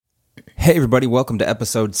Hey everybody, welcome to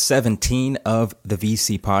episode 17 of the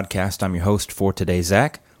VC Podcast. I'm your host for today,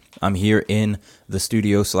 Zach. I'm here in the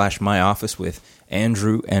studio / my office with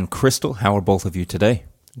Andrew and Crystal. How are both of you today?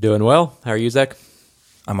 Doing well. How are you, Zach?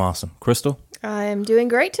 I'm awesome. Crystal? I'm doing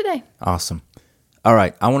great today. Awesome. All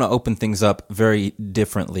right, I want to open things up very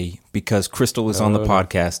differently because Crystal is on the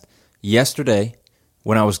podcast. Yesterday,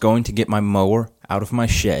 when I was going to get my mower out of my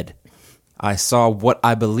shed, I saw what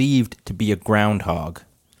I believed to be a groundhog.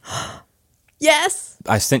 Yes!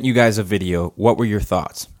 I sent you guys a video. What were your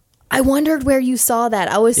thoughts? I wondered where you saw that.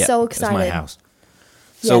 I was so excited. It was my house.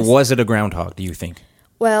 So Yes. was it a groundhog, do you think?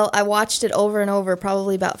 Well, I watched it over and over,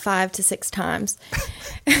 probably about 5 to 6 times.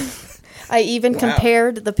 I even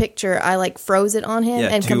compared the picture. I froze it on him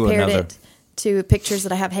and to compared another. it to pictures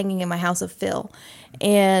that I have hanging in my house of Phil.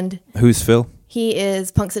 And Who's Phil? he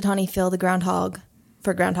is Punxsutawney Phil, the groundhog,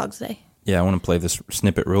 for Groundhog's Day. Yeah, I want to play this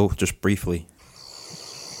snippet just briefly.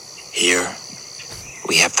 Here,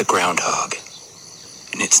 we have the groundhog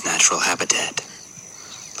in its natural habitat.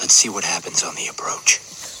 Let's see what happens on the approach.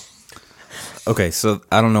 Okay, so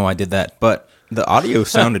I don't know I did that, but the audio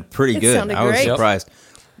sounded pretty good. sounded I was great. surprised.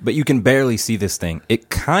 But you can barely see this thing. It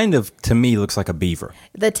kind of, to me, looks like a beaver.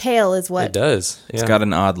 The tail is It what... does. It's got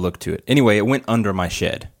an odd look to it. Anyway, it went under my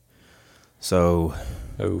shed. So,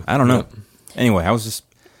 I don't know. Yep. Anyway, I was just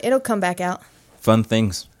It'll come back out. fun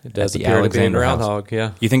things It does at the appear to be a Alexander house. groundhog,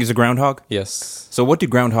 yeah. You think it's a groundhog? Yes. So what do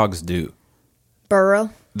groundhogs do? Burrow.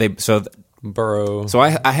 Burrow. So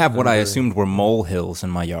I have what I assumed were mole hills in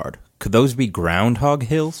my yard. Could those be groundhog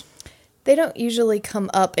hills? They don't usually come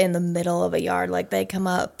up in the middle of a yard. They come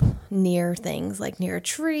up near things, like near a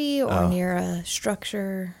tree or near a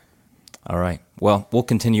structure. All right. Well, we'll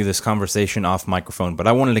continue this conversation off microphone, but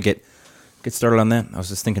I wanted to get started on that. I was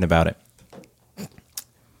just thinking about it.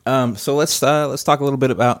 So let's talk a little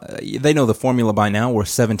bit about. They know the formula by now. We're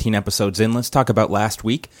 17 episodes in. Let's talk about last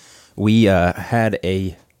week. We had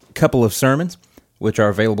a couple of sermons, which are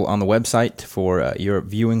available on the website for your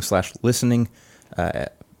viewing / listening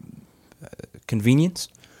convenience,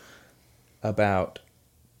 about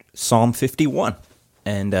Psalm 51.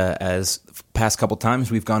 And as past couple times,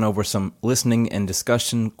 we've gone over some listening and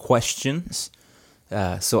discussion questions.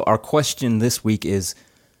 So our question this week is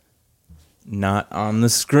not on the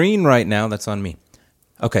screen right now. That's on me.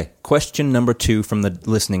 Okay, question number 2 from the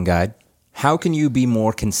listening guide. How can you be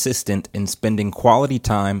more consistent in spending quality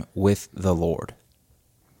time with the Lord?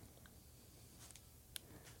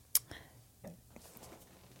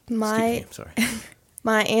 My Sorry.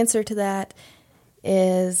 my answer to that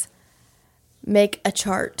is make a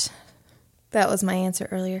chart. That was my answer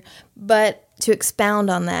earlier. But to expound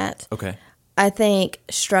on that, Okay. I think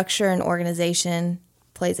structure and organization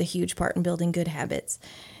plays a huge part in building good habits.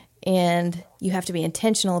 And you have to be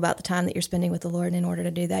intentional about the time that you're spending with the Lord. And in order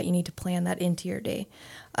to do that, you need to plan that into your day.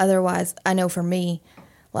 Otherwise, I know for me,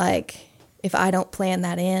 if I don't plan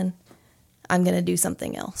that in, I'm going to do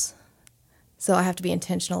something else. So I have to be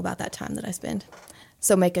intentional about that time that I spend.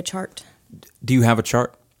 So make a chart. Do you have a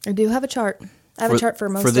chart? I do have a chart. I have a chart for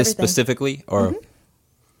most for this everything. specifically, or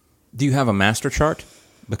do you have a master chart?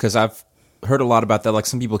 Because I've heard a lot about that. Like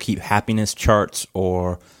some people keep happiness charts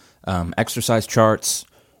or exercise charts.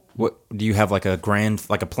 What do you have? Like a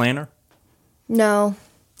planner? No,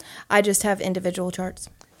 I just have individual charts.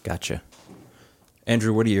 Gotcha.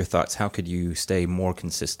 Andrew, what are your thoughts? How could you stay more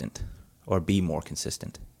consistent or be more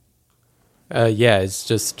consistent? It's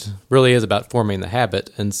just really is about forming the habit.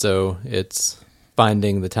 And so it's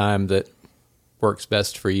finding the time that works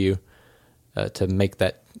best for you to make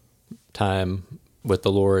that time with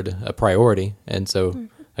the Lord a priority. And so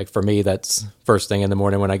for me, that's first thing in the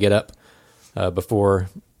morning when I get up, before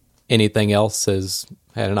anything else has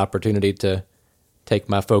had an opportunity to take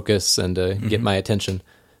my focus and to get my attention,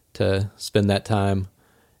 to spend that time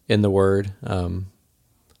in the Word. One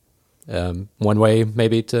way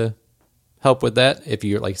maybe to help with that, if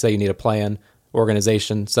you say you need a plan,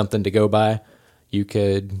 organization, something to go by, you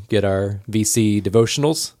could get our VC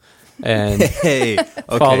devotionals and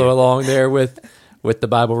follow along there with the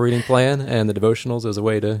Bible reading plan, and the devotionals as a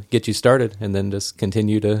way to get you started, and then just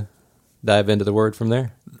continue to dive into the Word from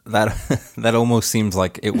there. That almost seems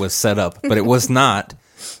like it was set up, but it was not.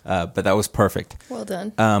 But that was perfect. Well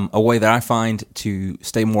done. A way that I find to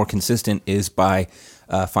stay more consistent is by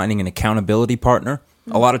finding an accountability partner.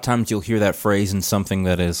 A lot of times you'll hear that phrase in something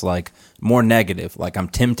that is more negative, like I'm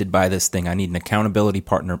tempted by this thing. I need an accountability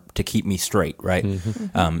partner to keep me straight, right?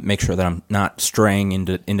 Make sure that I'm not straying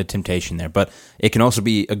into temptation there. But it can also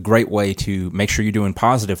be a great way to make sure you're doing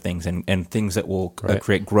positive things and things that will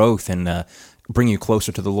create growth and bring you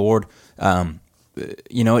closer to the Lord.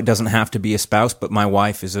 it doesn't have to be a spouse, but my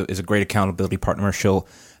wife is a great accountability partner. She'll,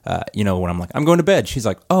 when I'm like, I'm going to bed, she's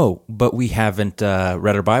like, oh, but we haven't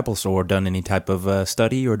read our Bibles or done any type of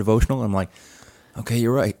study or devotional. I'm like, okay,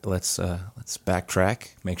 you're right. Let's backtrack,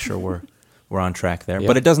 make sure we're on track there. Yeah.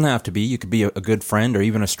 But it doesn't have to be. You could be a good friend or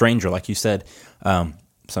even a stranger, like you said.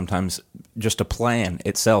 Sometimes just a plan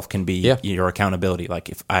itself can be your accountability. Like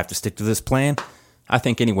if I have to stick to this plan, I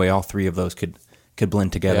think anyway, all three of those could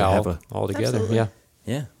blend together. Yeah, all together. Absolutely. Yeah.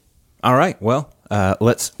 Yeah. All right. Well,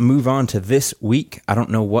 let's move on to this week. I don't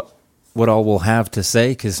know what all we'll have to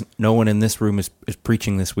say because no one in this room is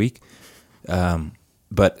preaching this week.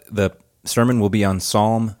 But the sermon will be on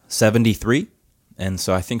Psalm 73. And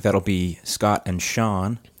so I think that'll be Scott and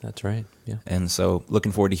Sean. That's right. Yeah. And so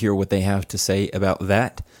looking forward to hear what they have to say about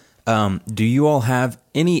that. Do you all have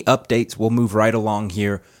any updates? We'll move right along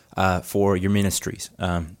here for your ministries,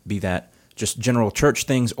 be that just general church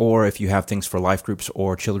things, or if you have things for life groups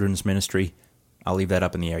or children's ministry. I'll leave that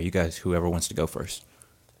up in the air. You guys, whoever wants to go first.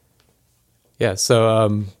 Yeah,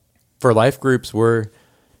 so for life groups, we're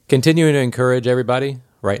continuing to encourage everybody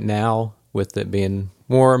right now with it being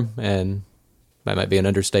warm, and that might be an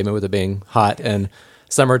understatement with it being hot and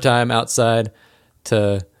summertime outside,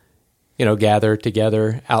 to gather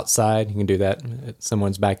together outside. You can do that at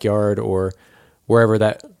someone's backyard or wherever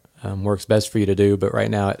that works best for you to do. But right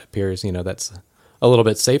now it appears, that's a little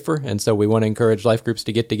bit safer. And so we want to encourage life groups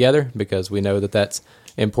to get together because we know that that's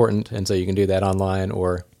important. And so you can do that online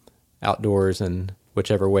or outdoors, and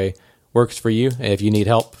whichever way works for you. And if you need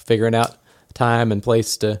help figuring out time and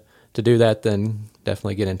place to do that, then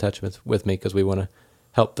definitely get in touch with me, because we want to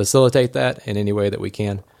help facilitate that in any way that we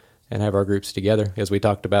can and have our groups together. As we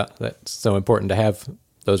talked about, that's so important to have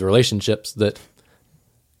those relationships that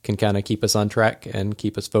can kind of keep us on track and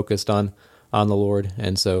keep us focused on the Lord.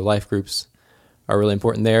 And so life groups are really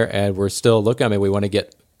important there. And we're still looking, we want to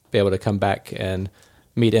be able to come back and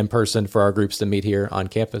meet in person for our groups to meet here on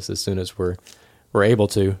campus as soon as we're able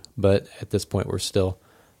to. But at this point, we're still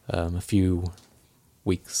a few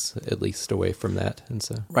weeks at least away from that. And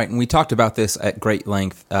so, right. And we talked about this at great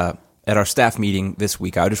length at our staff meeting this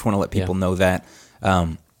week. I just want to let people know that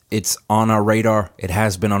it's on our radar. It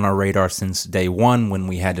has been on our radar since day one when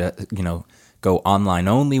we had to, go online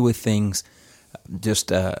only with things.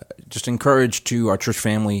 Just encouragement to our church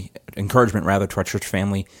family.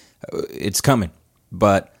 It's coming,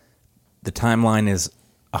 but the timeline is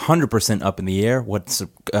 100% up in the air. What's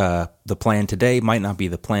the plan today might not be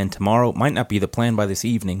the plan tomorrow, might not be the plan by this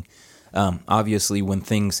evening. Obviously, when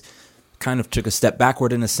things kind of took a step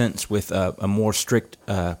backward in a sense with a more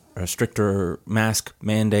stricter mask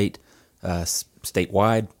mandate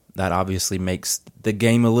statewide, that obviously makes the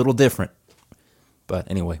game a little different. But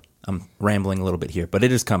anyway, I'm rambling a little bit here, but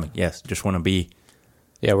it is coming. Yes, just want to be.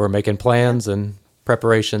 Yeah, we're making plans and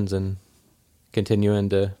preparations and continuing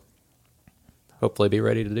to hopefully be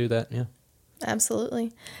ready to do that. Yeah,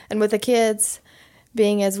 absolutely. And with the kids,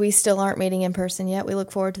 being as we still aren't meeting in person yet, we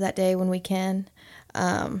look forward to that day when we can.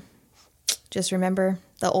 Just remember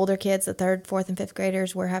the older kids, the 3rd, 4th, and 5th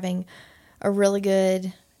graders, we're having a really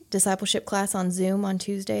good discipleship class on Zoom on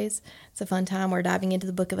Tuesdays. It's a fun time. We're diving into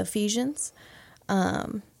the book of Ephesians.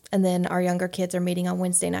 And then our younger kids are meeting on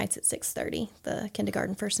Wednesday nights at 6:30, the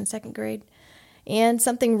kindergarten, 1st, and 2nd grade. And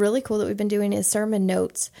something really cool that we've been doing is sermon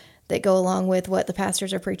notes that go along with what the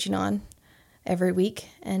pastors are preaching on every week,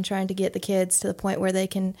 and trying to get the kids to the point where they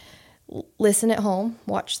can listen at home,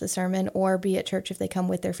 watch the sermon, or be at church if they come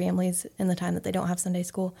with their families in the time that they don't have Sunday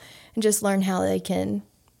school, and just learn how they can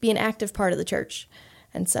be an active part of the church.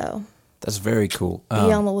 And so that's very cool. Be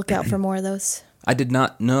on the lookout for more of those. I did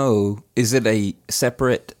not know. Is it a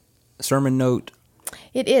separate sermon note?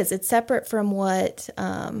 It is. It's separate from what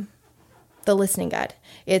the listening guide.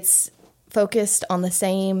 It's focused on the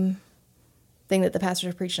same thing that the pastors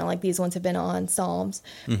are preaching on. Like these ones have been on Psalms,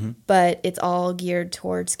 but it's all geared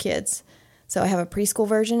towards kids. So I have a preschool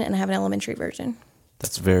version and I have an elementary version.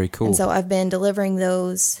 That's very cool. And so I've been delivering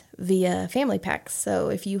those via family packs. So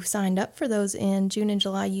if you signed up for those in June and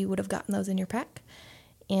July, you would have gotten those in your pack.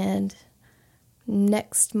 And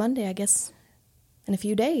next Monday, I guess, in a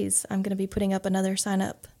few days, I'm going to be putting up another sign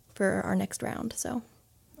up for our next round. So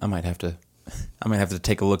I might have to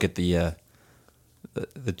take a look at the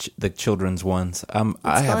children's ones.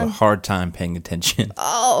 I have a hard time paying attention.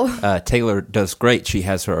 Oh, Taylor does great. She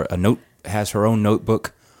has her own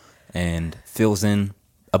notebook and fills in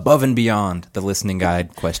above and beyond the listening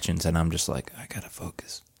guide questions, and I'm just like, I gotta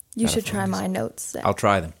focus. You should try my notes. I'll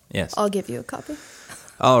try them. Yes, I'll give you a copy.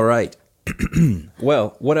 All right.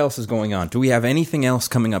 Well, what else is going on? Do we have anything else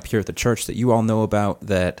coming up here at the church that you all know about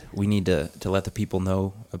that we need to let the people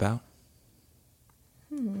know about?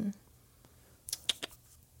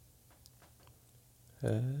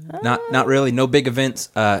 Not really. No big events.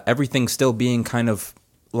 Everything's still being kind of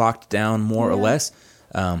locked down more or less.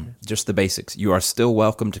 Just the basics. You are still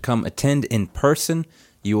welcome to come attend in person.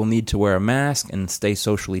 You will need to wear a mask and stay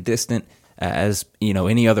socially distant, as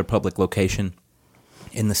any other public location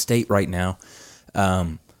in the state right now.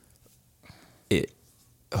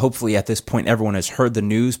 Hopefully at this point everyone has heard the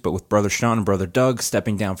news, but with Brother Sean and Brother Doug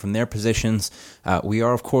stepping down from their positions, we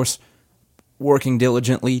are, of course, working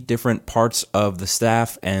diligently. Different parts of the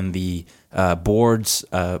staff and the boards,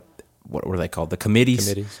 what were they called? The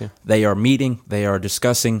committees. Yeah. They are meeting. They are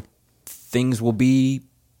discussing. Things will be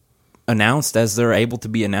announced as they're able to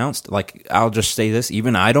be announced. Like, I'll just say this,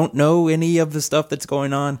 even I don't know any of the stuff that's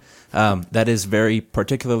going on. That is very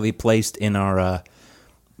particularly placed in our,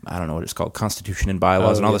 I don't know what it's called, Constitution and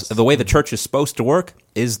bylaws and all this. The way the church is supposed to work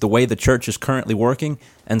is the way the church is currently working.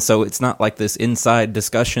 And so it's not like this inside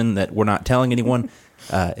discussion that we're not telling anyone.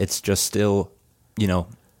 It's just still,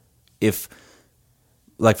 if,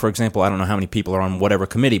 like, for example, I don't know how many people are on whatever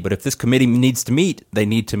committee, but if this committee needs to meet, they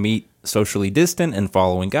need to meet socially distant and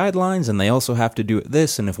following guidelines, and they also have to do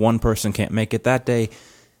this, and if one person can't make it that day.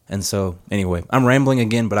 And so, anyway, I'm rambling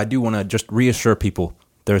again, but I do want to just reassure people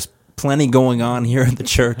there's plenty going on here in the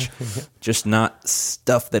church, just not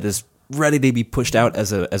stuff that is ready to be pushed out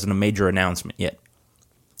as a major announcement yet.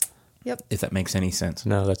 Yep. If that makes any sense.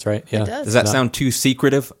 No, that's right. Yeah. It does. Does that sound too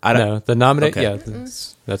secretive? No, the nominate. Okay. Yeah,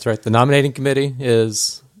 that's right. The nominating committee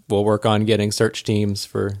we'll work on getting search teams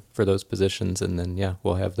for those positions, and then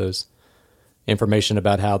we'll have those information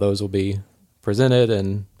about how those will be presented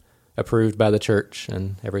and approved by the church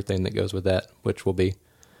and everything that goes with that, which will be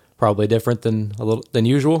probably different than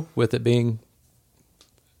usual with it being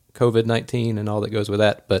COVID-19 and all that goes with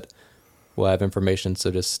that. But we'll have information,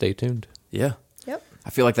 so just stay tuned. Yeah. Yep. I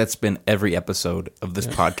feel like that's been every episode of this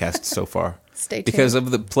podcast so far. Stay tuned. Because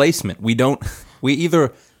of the placement. We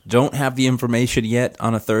either don't have the information yet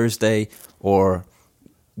on a Thursday, or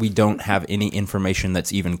we don't have any information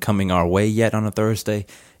that's even coming our way yet on a Thursday.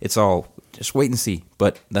 It's all just wait and see.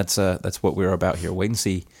 But that's what we're about here. Wait and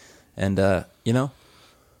see. And I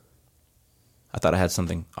thought I had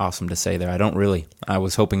something awesome to say there. I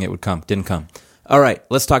was hoping it would come. Didn't come. All right,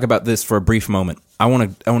 let's talk about this for a brief moment. I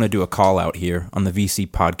want to do a call out here on the VC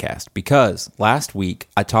podcast, because last week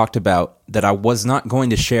I talked about that I was not going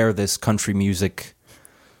to share this country music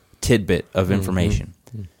tidbit of information.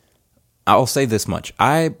 Mm-hmm. I'll say this much.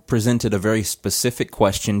 I presented a very specific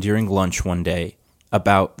question during lunch one day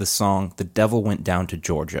about the song "The Devil Went Down to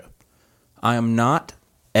Georgia." I am not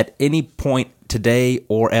at any point today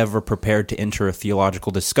or ever prepared to enter a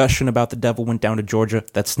theological discussion about "The Devil Went Down to Georgia."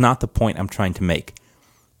 That's not the point I'm trying to make.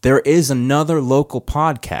 There is another local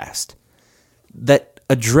podcast that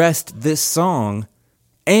addressed this song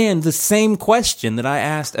and the same question that I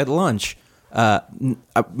asked at lunch. I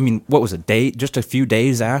mean, what was it? Just a few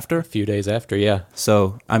days after? A few days after, yeah.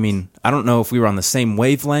 So, I mean, I don't know if we were on the same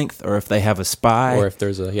wavelength or if they have a spy. Or if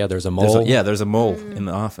there's a mole. There's a mole in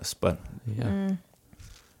the office, but yeah.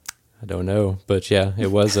 I don't know, but it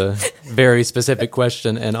was a very specific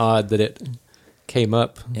question, and odd that it came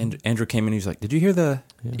up. And Andrew came in, he was like, Did you hear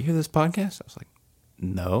this podcast? I was like,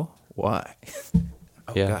 no, why?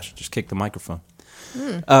 Gosh, just kick the microphone.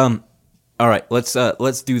 All right,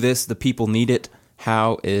 let's do this. The people need it.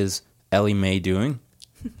 How is Ellie Mae doing?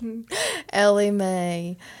 Ellie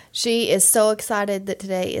Mae. She is so excited that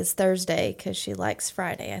today is Thursday because she likes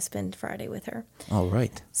Friday. I spend Friday with her. All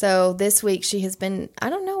right. So this week she has been,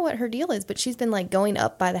 I don't know what her deal is, but she's been like going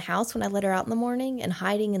up by the house when I let her out in the morning and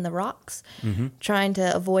hiding in the rocks, trying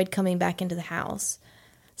to avoid coming back into the house.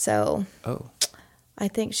 So I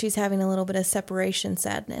think she's having a little bit of separation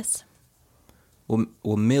sadness.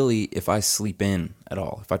 Well, Millie, if I sleep in at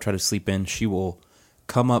all, if I try to sleep in, she will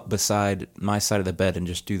come up beside my side of the bed and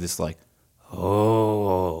just do this like,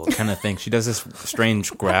 oh, kind of thing. She does this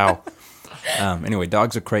strange growl. Anyway,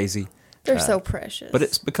 dogs are crazy. They're so precious. But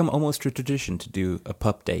it's become almost a tradition to do a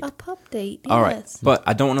pup date. A pup date, yes. All right, but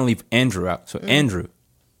I don't want to leave Andrew out. So, Andrew,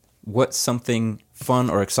 what's something fun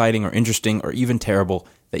or exciting or interesting or even terrible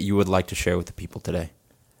that you would like to share with the people today?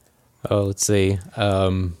 Oh, let's see.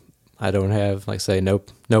 I don't have,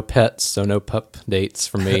 no pets, so no pup dates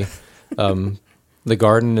for me. The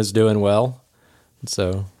garden is doing well.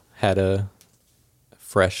 So had a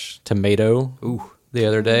fresh tomato the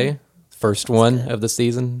other day. First one of the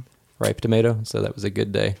season, ripe tomato. So that was a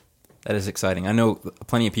good day. That is exciting. I know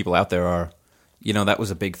plenty of people out there are, that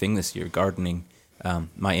was a big thing this year, gardening.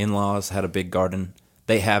 My in-laws had a big garden.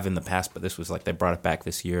 They have in the past, but this was like they brought it back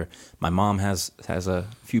this year. My mom has a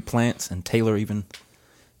few plants, and Taylor even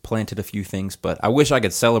planted a few things, but I wish I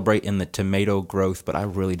could celebrate in the tomato growth, but I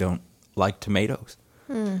really don't like tomatoes.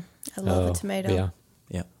 I love a tomato. Yeah.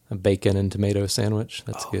 Yeah. A bacon and tomato sandwich.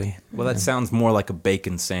 That's good. Man. Well, that sounds more like a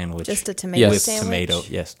bacon sandwich. Just a tomato Yes. sandwich. Tomato,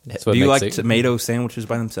 yes. That's what Do you makes like it- tomato sandwiches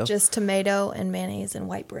by themselves? Just tomato and mayonnaise and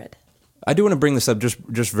white bread. I do want to bring this up just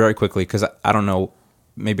very quickly because I don't know,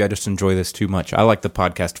 maybe I just enjoy this too much. I like the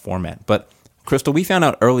podcast format. But, Crystal, we found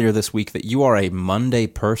out earlier this week that you are a Monday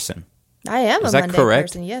person. I am Is a that Monday correct?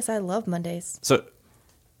 person. Yes, I love Mondays. So,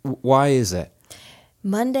 why is that?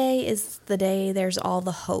 Monday is the day there's all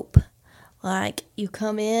the hope. Like, you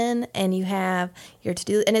come in and you have your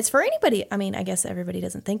to-do, and it's for anybody. I mean, I guess everybody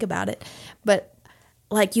doesn't think about it, but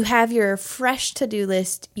like, you have your fresh to-do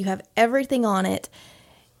list, you have everything on it,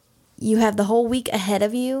 you have the whole week ahead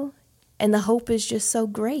of you, and the hope is just so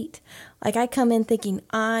great. Like, I come in thinking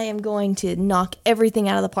I am going to knock everything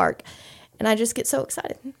out of the park, and I just get so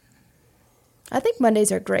excited. I think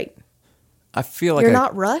Mondays are great. I feel like You're I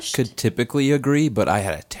not rushed? could typically agree, but I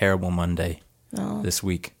had a terrible Monday this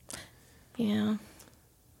week. Yeah.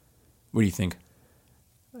 What do you think?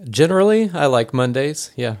 Generally, I like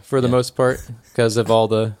Mondays, yeah, for the most part, because of all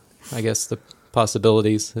the, I guess, the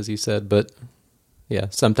possibilities, as you said. But, yeah,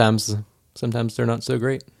 sometimes they're not so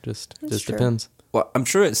great. Just true. depends. Well, I'm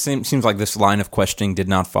sure it seems like this line of questioning did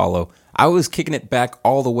not follow. I was kicking it back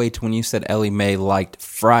all the way to when you said Ellie Mae liked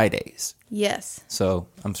Fridays. Yes. So,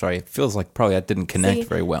 I'm sorry, it feels like probably that didn't connect See?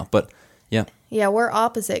 very well. But, yeah. Yeah, we're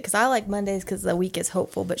opposite because I like Mondays because the week is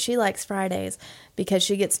hopeful, but she likes Fridays because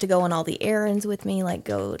she gets to go on all the errands with me, like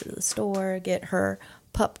go to the store, get her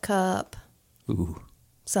pup cup. Ooh.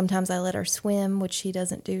 Sometimes I let her swim, which she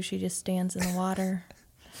doesn't do. She just stands in the water.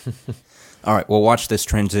 All right, well, watch this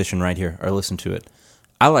transition right here, or listen to it.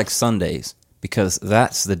 I like Sundays because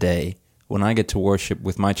that's the day when I get to worship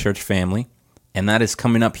with my church family, and that is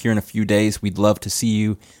coming up here in a few days. We'd love to see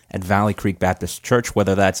you at Valley Creek Baptist Church,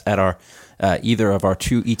 whether that's at our either of our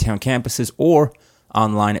two E-Town campuses or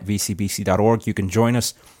online at vcbc.org. You can join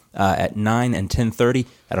us at 9 and 10:30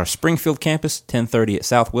 at our Springfield campus, 10:30 at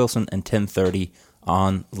South Wilson, and 10:30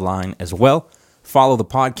 online as well. Follow the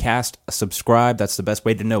podcast, subscribe. That's the best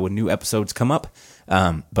way to know when new episodes come up.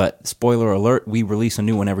 But spoiler alert, we release a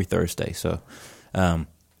new one every Thursday. So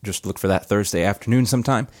just look for that Thursday afternoon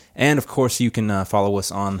sometime. And, of course, you can follow us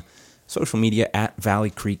on social media at Valley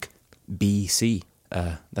Creek BC.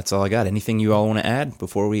 That's all I got. Anything you all want to add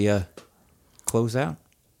before we close out?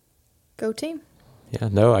 Go team. Yeah,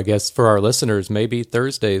 no, I guess for our listeners, maybe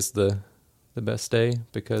Thursday's the best day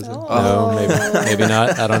because of, Oh. no, maybe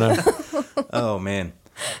not. I don't know. Oh, man.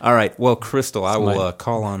 All right. Well, Crystal, I will Somebody-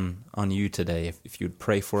 call on you today if you'd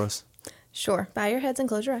pray for us. Sure. Bow your heads and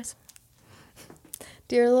close your eyes.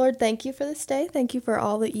 Dear Lord, thank you for this day. Thank you for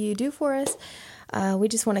all that you do for us. We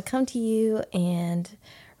just want to come to you and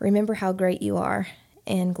remember how great you are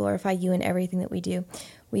and glorify you in everything that we do.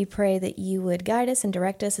 We pray that you would guide us and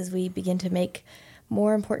direct us as we begin to make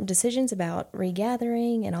more important decisions about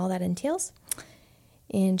regathering and all that entails.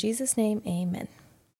 In Jesus' name, amen.